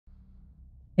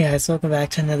Yeah, guys, welcome back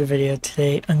to another video.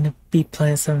 Today I'm gonna be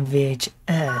playing some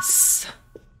VHS.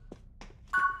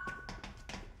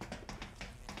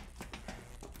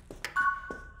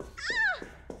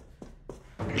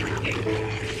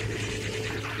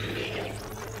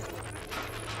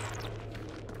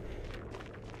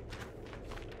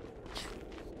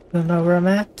 Don't know where I'm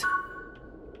at?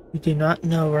 You do not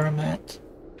know where I'm at.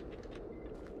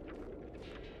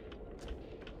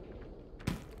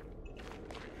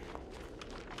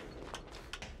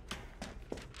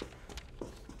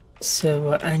 So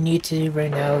what I need to do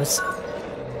right now is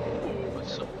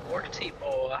So worky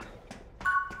boy.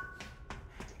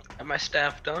 Are my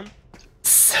staff done?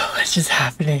 so much is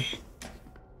happening.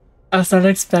 I was not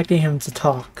expecting him to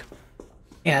talk.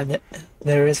 Yeah,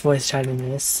 there is voice chat in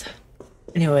this.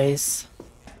 Anyways,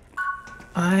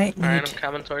 I Alright, need I'm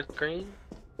coming towards green.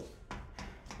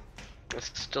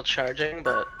 It's still charging,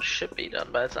 but should be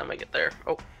done by the time I get there.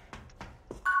 Oh,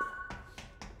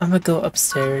 I'm gonna go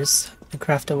upstairs and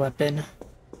craft a weapon.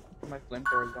 My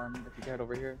flamethrower's done. If you can head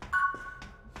over here.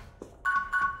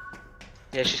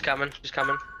 yeah, she's coming. She's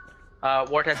coming.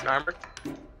 Ward has an armor.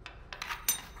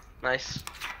 Nice.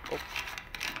 Oh.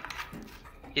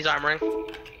 He's armoring.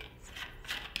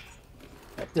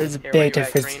 There's a Here, where big you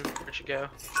at, difference. green? Where'd you go?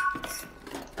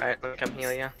 Alright, let me come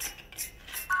heal you.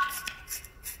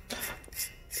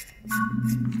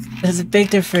 There's a big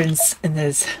difference in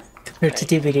this compared to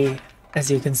DVD,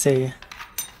 as you can see.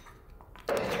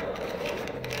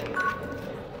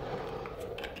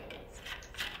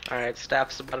 Alright,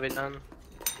 staff's about to be done.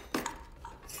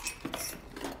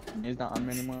 He's not on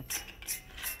me anymore.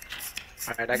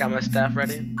 Alright, I got my staff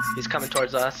ready. He's coming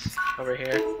towards us over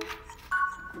here.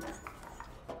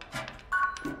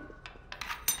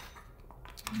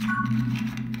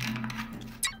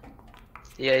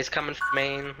 Yeah, he's coming from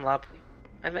main lobby,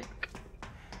 I think.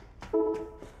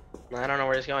 I don't know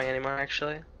where he's going anymore,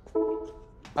 actually.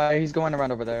 He's going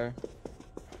around over there.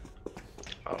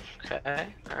 Okay,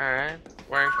 alright.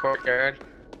 We're in courtyard.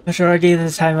 Majority of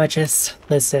the time I just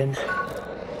listen.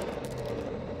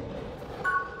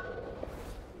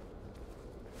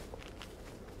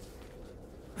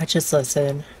 I just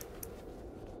listen.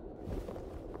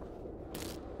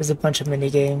 There's a bunch of mini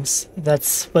games.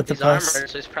 That's what the He's armored,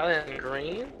 plus. so he's probably in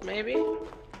green, maybe?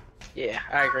 Yeah,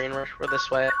 alright, green, we're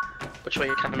this way. Which way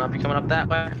you coming up? You coming up that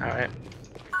way? Alright.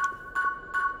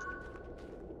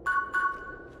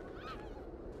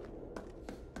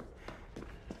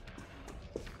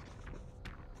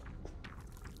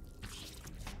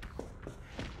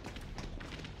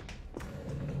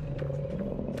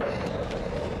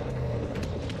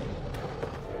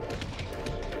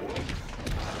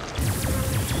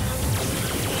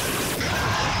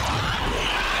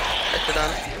 You're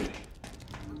done.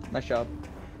 Nice job.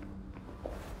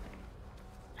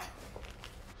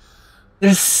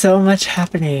 There's so much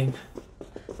happening.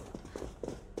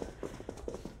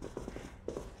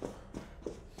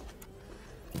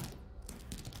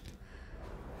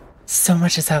 So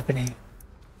much is happening.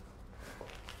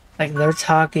 Like, they're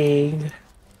talking.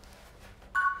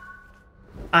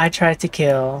 I tried to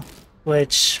kill,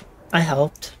 which I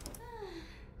helped.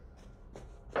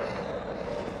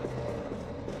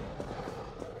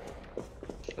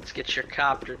 Let's get your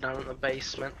copter down in the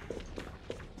basement.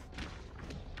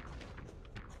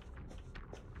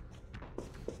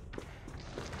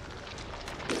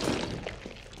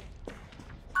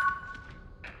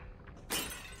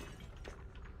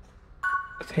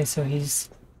 Okay, so he's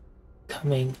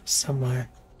coming somewhere.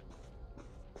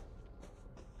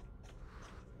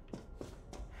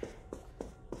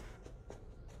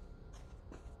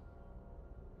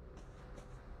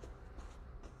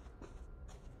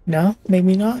 No,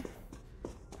 maybe not.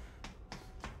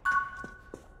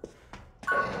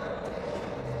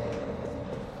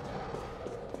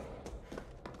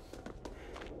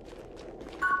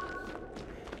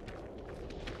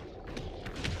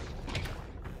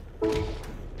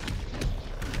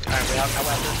 Alright, we all got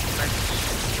weapons.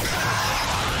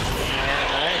 Yeah,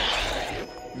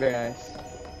 nice. Very nice.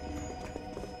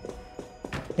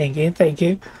 Thank you, thank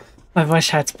you. My voice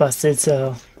chat's busted,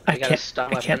 so I We got a can't. stun I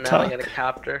weapon can't now, talk. we got a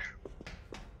copter.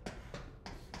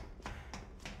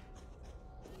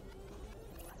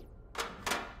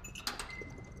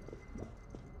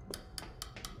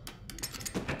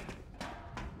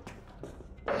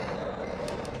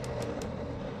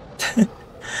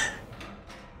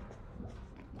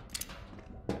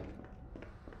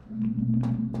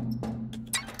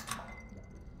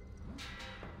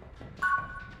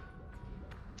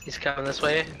 He's coming this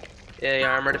way. Yeah, you're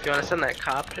armored. If you want to send that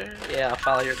copter, yeah, I'll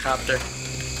follow your copter.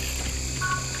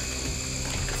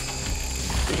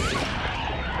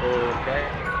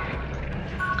 Okay.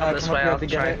 come this come up way, here I'll to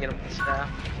try get and get him with the staff.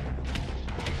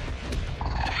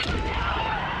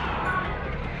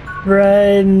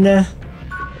 Run!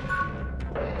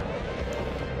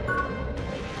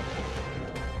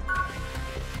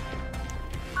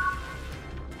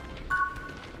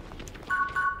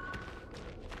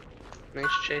 He's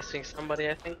chasing somebody,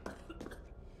 I think.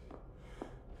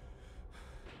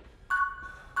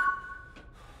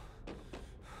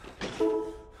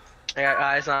 I got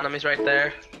eyes on him, he's right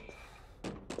there.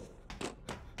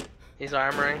 He's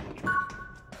armoring.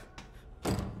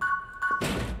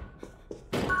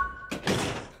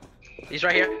 He's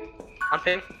right here. On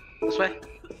ping. This way.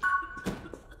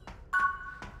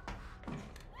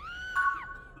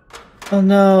 Oh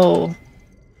no.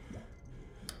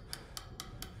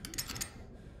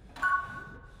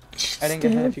 I didn't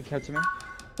get hit if you catch me.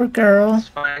 Poor girl. It's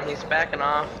fine, he's backing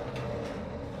off.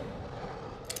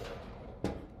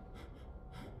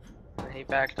 He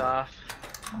backed off.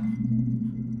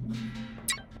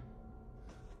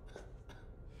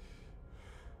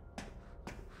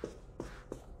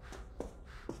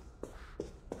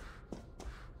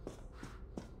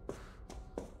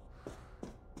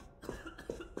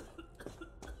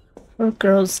 Poor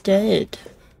girl's dead.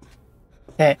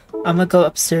 Okay, I'm gonna go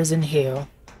upstairs and heal.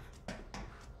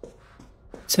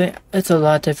 So it's a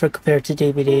lot different compared to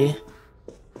DVD.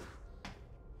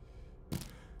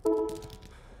 Oh,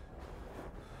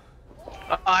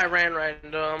 I ran right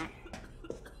into him.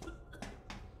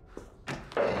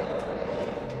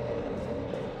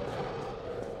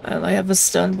 I only have a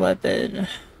stun weapon.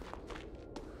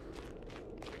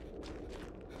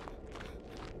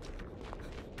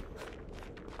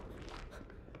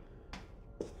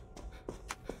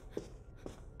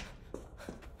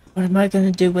 What am I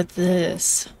gonna do with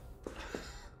this?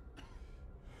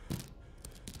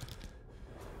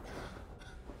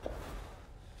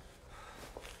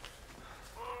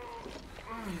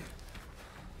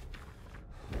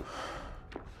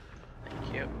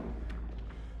 Thank you.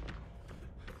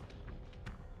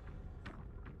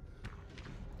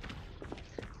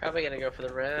 Probably gonna go for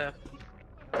the rift.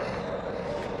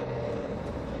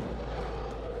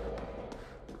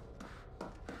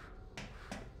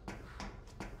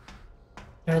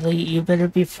 Charlie, you better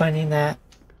be finding that.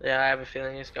 Yeah, I have a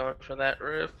feeling he's going for that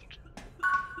rift.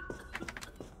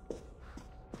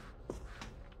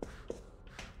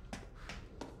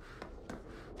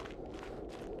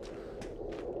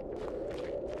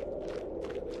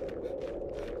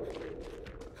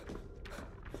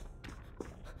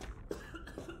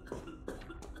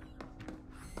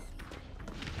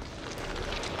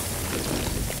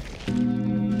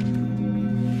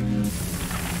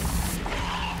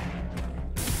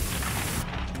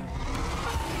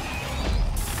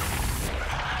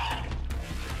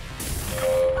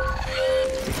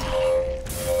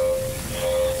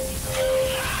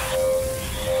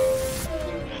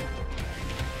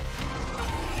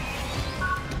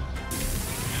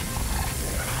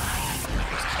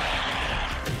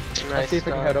 Let's see if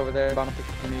we can Nice head done. over there. Bottom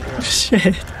 50 Oh meters.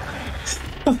 shit.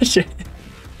 Oh shit.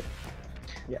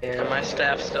 Yeah, my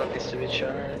staff still needs to be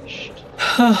charged.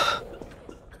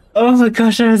 Oh my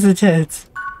gosh, that was intense.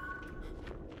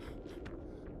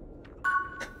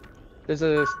 There's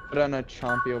a stud on a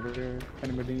chompy over here. If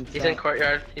anybody needs He's that. in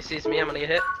courtyard. He sees me. I'm gonna get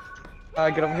hit.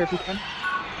 Get over here if you can.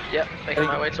 Yep, making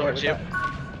my way towards you.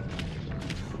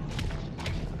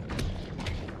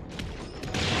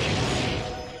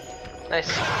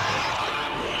 Nice.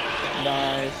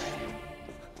 Nice.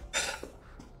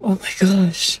 Oh my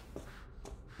gosh.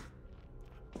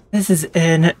 This is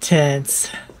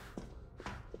intense.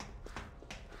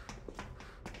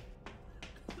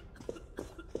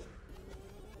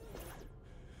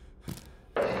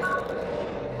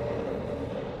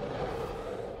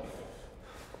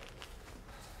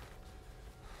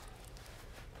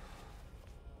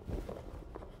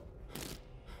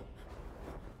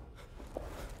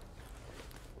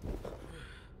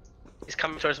 He's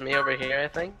coming towards me over here, I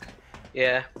think.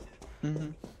 Yeah,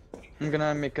 I'm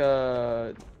gonna make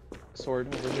a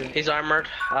sword over here. he's armored.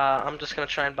 I'm just gonna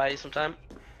try and buy you some time.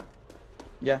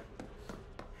 Yeah.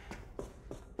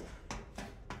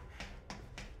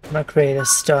 I'm gonna create a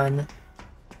stun.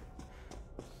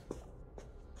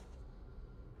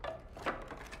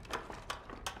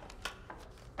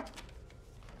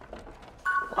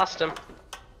 Lost him.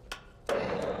 You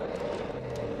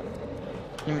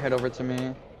can head over to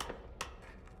me.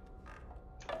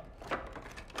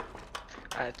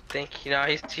 I think, you know,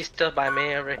 he's still by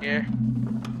me over here.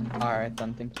 Alright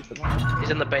then, thank you for that. He's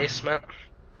in the basement.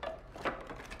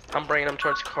 I'm bringing him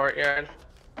towards courtyard.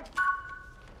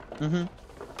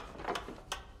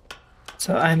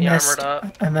 So He armored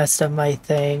up. I messed up my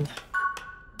thing.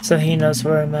 So he knows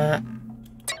where I'm at.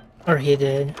 Or he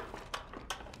did.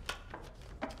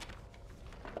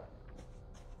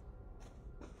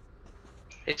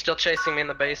 He's still chasing me in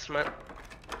the basement.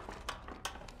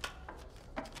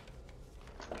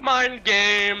 Mind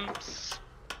games!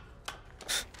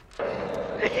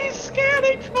 He's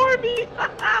scanning for me!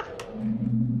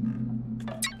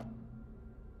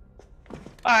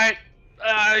 Alright,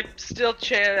 I still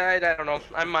I don't know.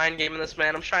 I'm mind gaming this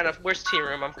man. I'm trying to. Where's Tea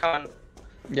Room? I'm coming.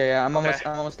 Yeah, I'm Okay.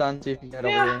 almost done. See if you can get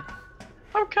Yeah. over here.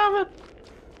 I'm coming!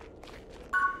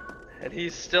 And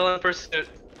he's still in pursuit.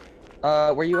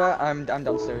 Where you at? I'm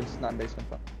downstairs, not in basement.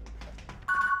 But...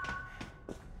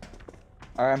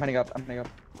 Alright, I'm heading up.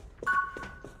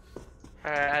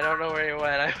 Alright, I don't know where he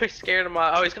went. I scared him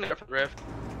off. Oh, he's gonna go for the rift.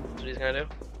 That's what he's gonna do.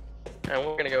 And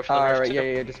we're gonna go for the rift. Alright, too.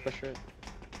 yeah, just push it.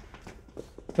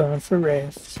 Going for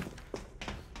Rift.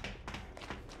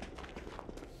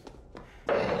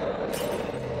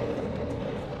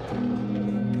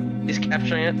 He's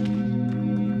capturing it.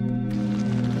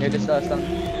 Yeah, just stun.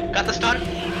 Got the stun.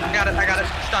 I got it.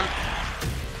 Stun.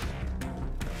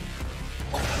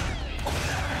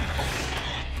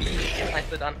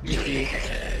 Nicely done.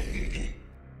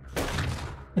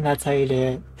 And that's how you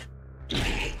do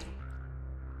it.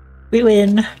 We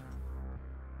win!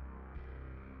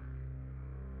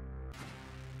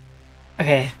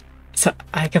 Okay, so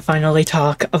I can finally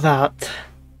talk about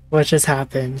what just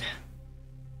happened.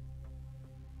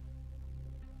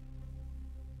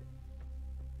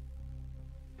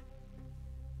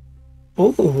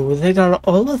 Ooh, they got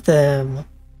all of them.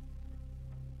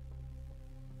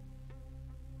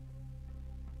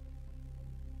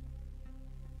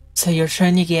 So you're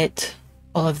trying to get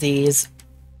all of these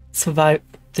the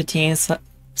teens,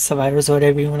 survivors,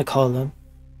 whatever you want to call them.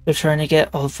 They're trying to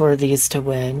get all four of these to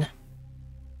win.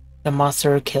 The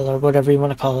monster killer, whatever you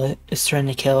want to call it, is trying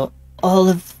to kill all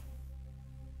of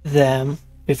them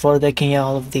before they can get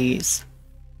all of these.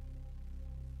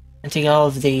 And to get all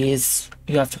of these,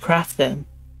 you have to craft them.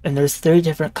 And there's 3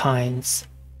 different kinds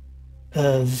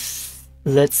of,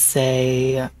 let's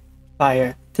say,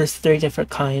 fire. There's 3 different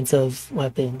kinds of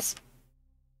weapons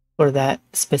for that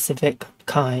specific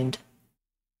kind.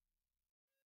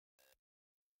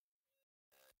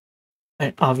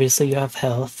 And obviously you have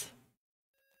health.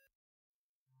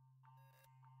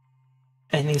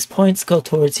 And these points go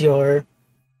towards your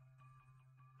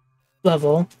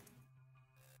level.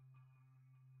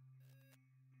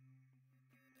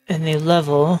 And the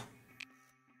level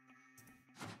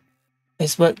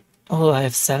is what... Oh, I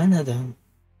have 7 of them.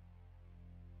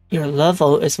 Your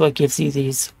level is what gives you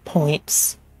these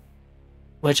points.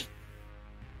 Which...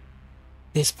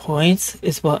 These points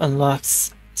is what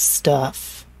unlocks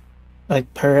stuff.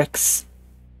 Like perks.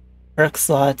 Perk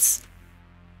slots.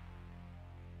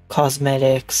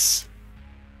 Cosmetics.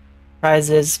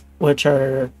 Prizes, which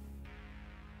are...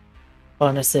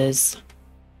 bonuses.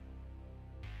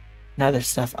 And other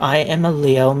stuff. I am a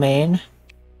Leo main.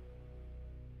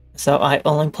 So I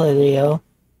only play Leo.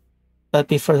 But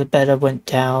before the beta went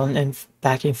down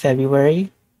back in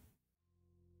February,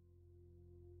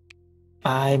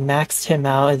 I maxed him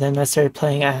out and then I started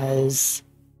playing as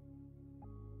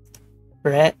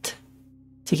Brett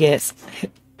to get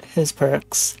his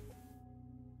perks.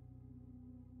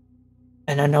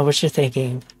 And I know what you're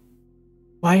thinking.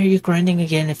 Why are you grinding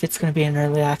again if it's going to be in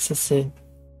early access soon?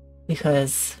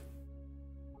 Because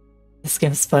this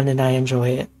game's fun and I enjoy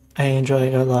it. I enjoy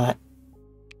it a lot.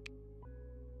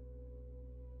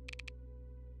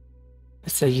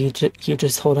 So you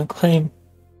just hold and claim.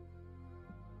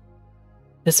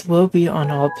 This will be on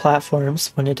all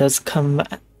platforms when it does come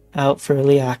out for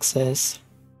early access.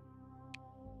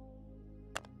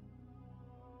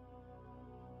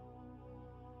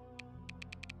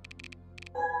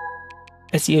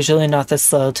 It's usually not this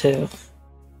slow too.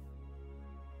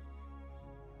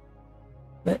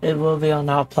 But it will be on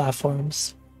all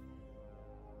platforms.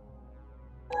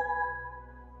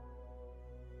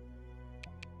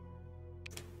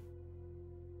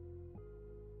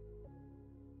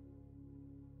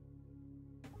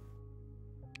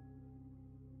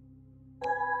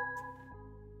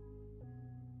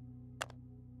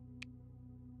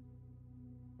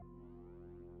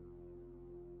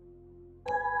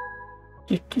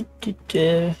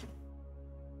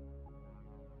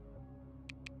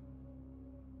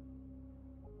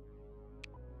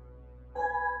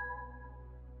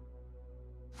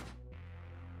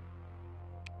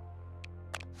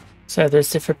 So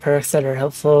there's different perks that are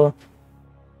helpful.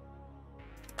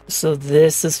 So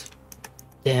this is...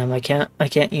 Damn, I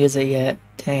can't use it yet.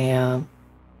 Damn.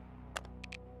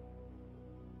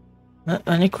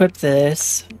 Unequip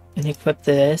this, and equip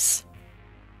this.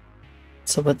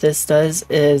 So what this does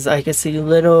is I can see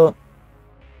little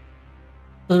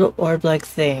orb-like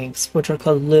things, which are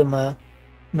called Luma,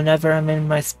 whenever I'm in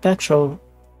my spectral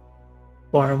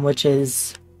form, which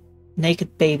is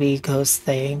naked baby ghost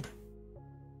thing.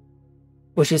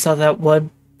 Which you saw that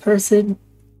one person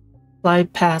fly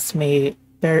past me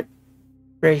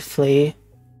briefly.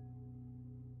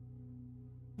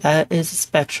 That is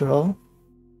spectral.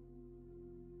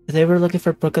 They were looking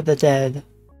for Book of the Dead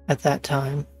at that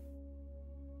time.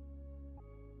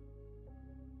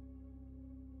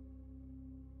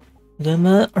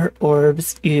 Luma are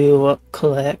orbs you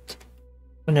collect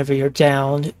whenever you're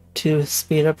downed to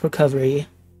speed up recovery.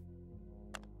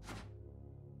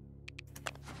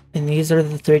 And these are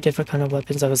the 3 different kind of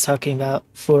weapons I was talking about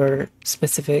for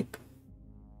specific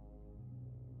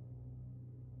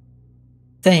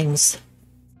things.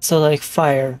 So like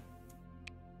fire.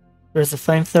 There's a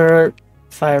flamethrower,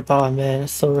 firebomb, and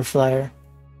silver flyer.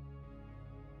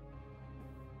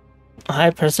 I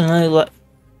personally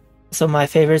so my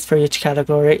favorites for each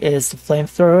category is the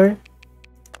flamethrower,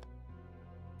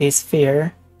 the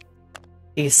sphere,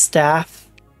 the staff,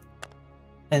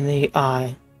 and the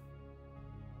eye.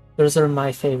 Those are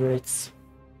my favorites.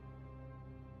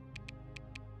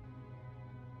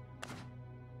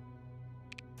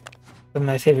 But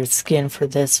my favorite skin for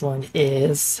this one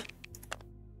is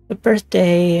the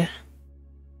birthday.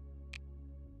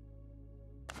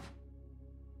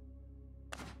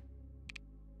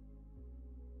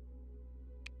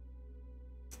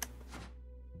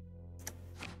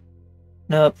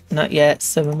 Nope, not yet.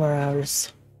 7 more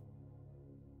hours.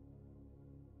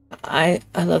 I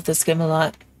love this game a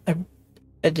lot.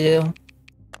 I do.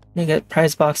 You get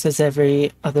prize boxes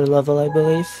every other level, I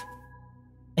believe.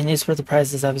 And these were the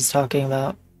prizes I was talking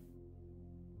about.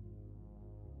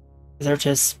 They're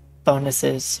just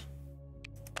bonuses.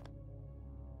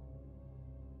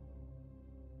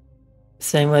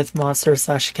 Same with monster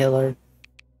 / killer.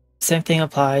 Same thing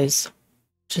applies.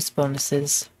 Just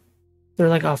bonuses. They're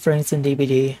like offerings in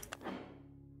DBD.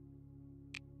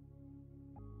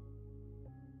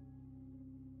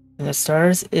 And the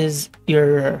stars is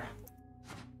your...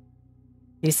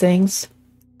 These things.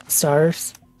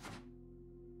 Stars.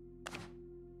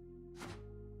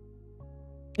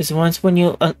 Is once when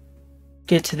you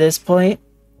get to this point,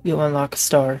 you unlock a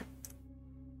star.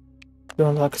 You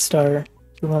unlock a star.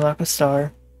 You unlock a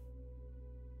star.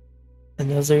 And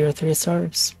those are your 3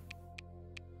 stars.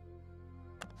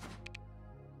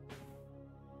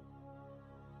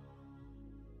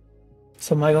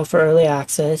 So my goal for early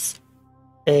access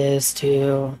is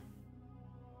to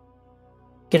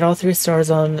get all 3 stars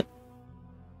on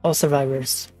all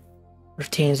survivors, or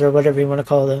teams, or whatever you want to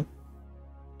call them.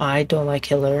 I don't like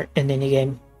killer in any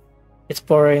game. It's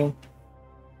boring.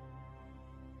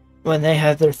 When they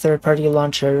have their third-party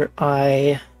launcher,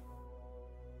 I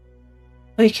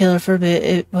played killer for a bit.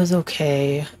 It was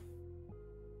okay.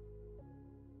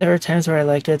 There were times where I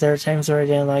liked it. There were times where I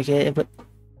didn't like it. It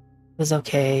was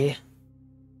okay.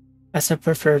 I still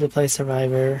prefer to play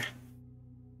survivor.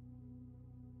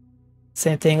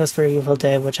 Same thing goes for Evil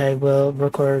Dead, which I will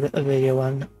record a video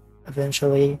on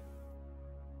eventually.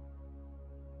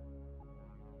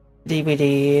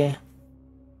 DVD.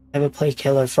 I would play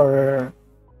killer for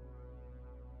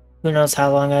who knows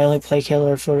how long. I only play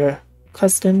killer for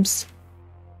customs,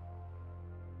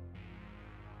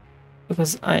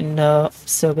 because I know I'm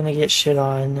still gonna get shit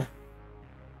on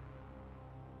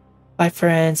by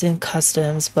friends in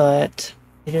customs, but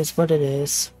it is what it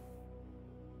is.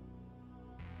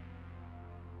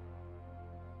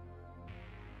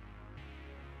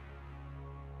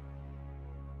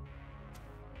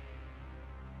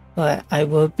 But I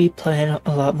will be playing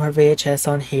a lot more VHS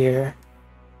on here.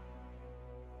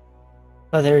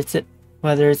 Whether it's in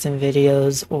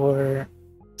videos or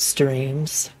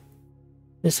streams.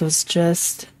 This was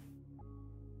just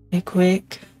a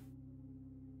quick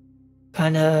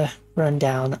kind of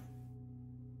rundown.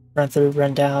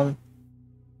 Rundown.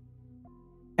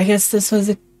 I guess this was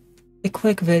a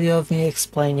quick video of me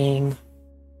explaining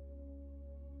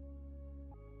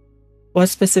what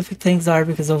specific things are,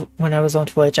 because when I was on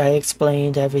Twitch, I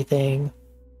explained everything.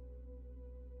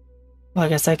 Well, I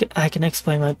guess I can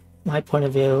explain my point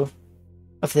of view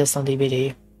of this on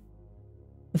DVD.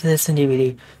 Of this in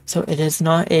DVD. So it is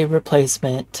not a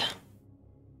replacement.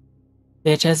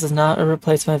 VHS is not a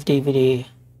replacement of DVD.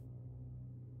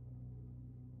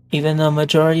 Even though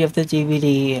majority of the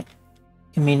DVD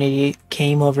community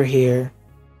came over here,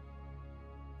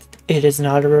 it is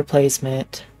not a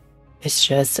replacement. It's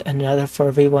just another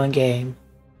 4v1 game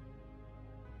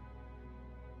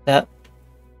that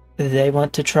they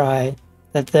want to try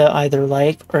that they'll either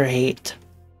like or hate.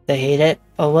 They hate it,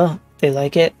 oh well. They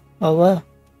like it, oh well.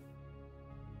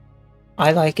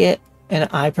 I like it, and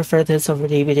I prefer this over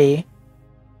DVD.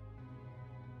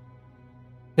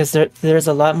 Because there's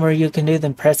a lot more you can do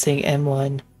than pressing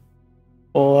M1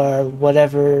 or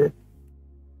whatever.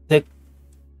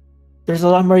 There's a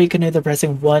lot more you can do than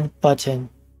pressing one button.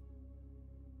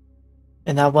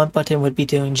 And that one button would be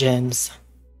doing gens.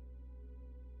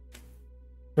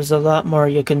 There's a lot more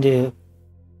you can do.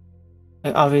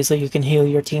 Like obviously you can heal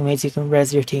your teammates, you can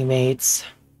res your teammates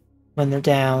when they're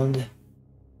downed.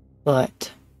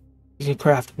 But you can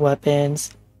craft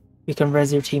weapons, you can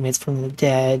res your teammates from the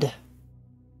dead.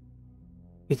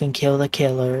 You can kill the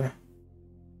killer.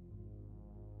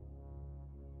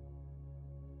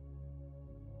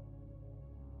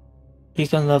 You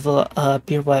can level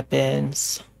up your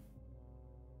weapons.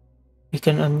 You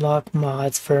can unlock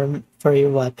mods for your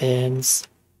weapons.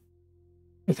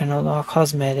 You can unlock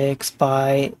cosmetics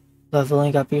by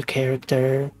leveling up your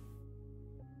character.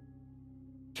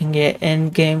 You can get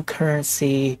in-game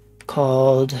currency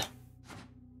called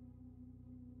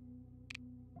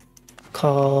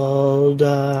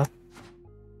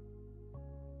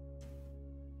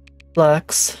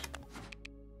Flux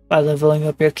by leveling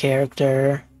up your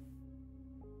character.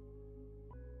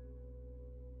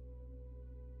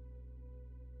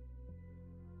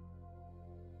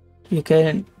 You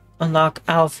can unlock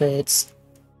outfits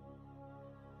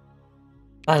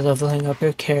by leveling up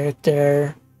your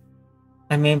character.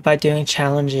 I mean by doing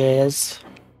challenges,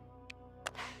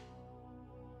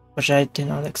 which I did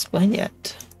not explain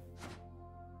yet.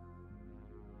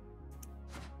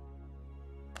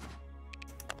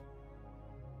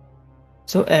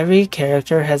 So every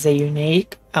character has a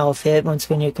unique outfit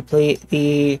when you complete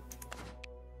the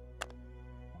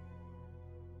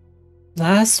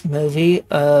last movie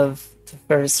of the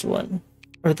first one,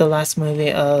 or the last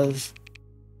movie of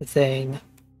the thing.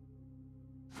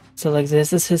 So like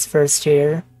this is his first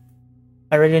year.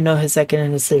 I already know his second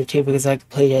and his third too because I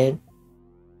completed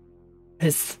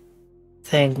his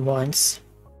thing once.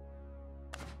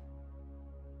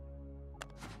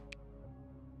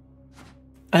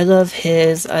 I love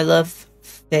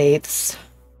Faith's.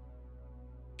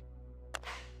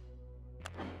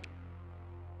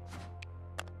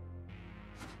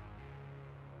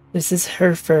 This is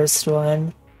her first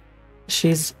one.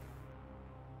 She's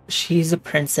a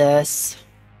princess.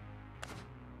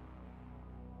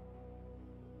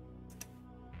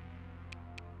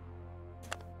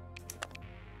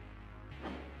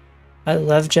 I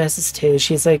love Jess's too.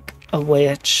 She's like a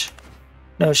witch.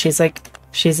 No, she's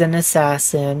an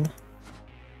assassin.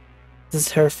 This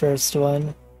is her first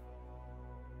one.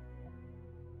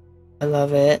 I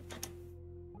love it.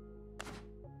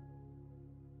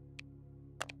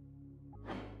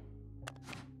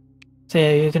 So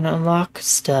yeah, you can unlock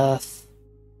stuff.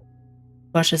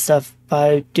 A bunch of stuff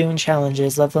by doing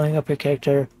challenges, leveling up your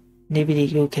character. Maybe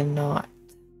you cannot.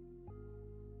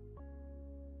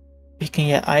 You can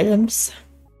get items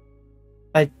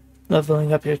by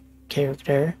leveling up your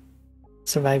character.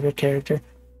 Survive your character.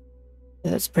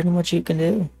 That's pretty much you can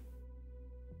do.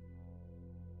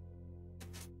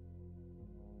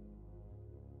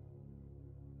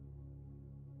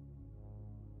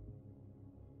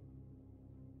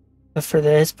 But for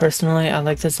this, personally, I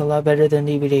like this a lot better than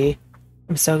DVD.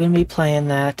 I'm still gonna be playing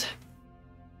that.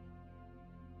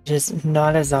 Just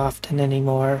not as often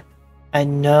anymore. I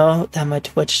know that my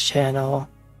Twitch channel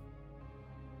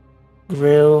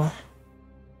grew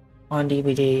on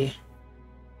DVD.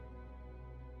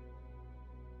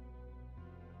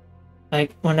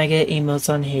 Like, when I get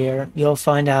emails on here, you'll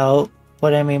find out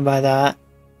what I mean by that.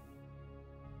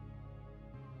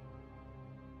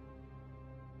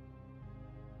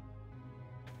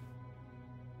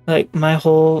 Like, my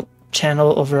whole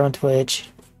channel over on Twitch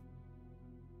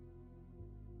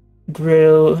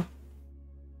grew.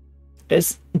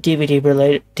 It's DVD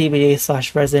related,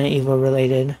 DVD / Resident Evil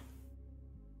related.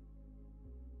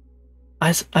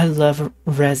 I love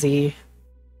Resi,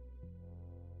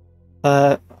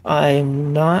 but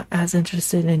I'm not as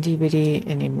interested in DVD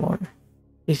anymore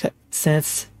because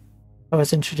since I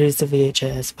was introduced to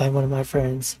VHS by one of my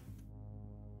friends.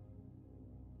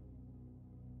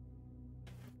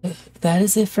 That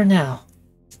is it for now.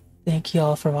 Thank you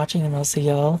all for watching, and I'll see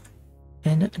y'all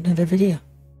in another video.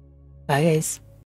 Bye guys.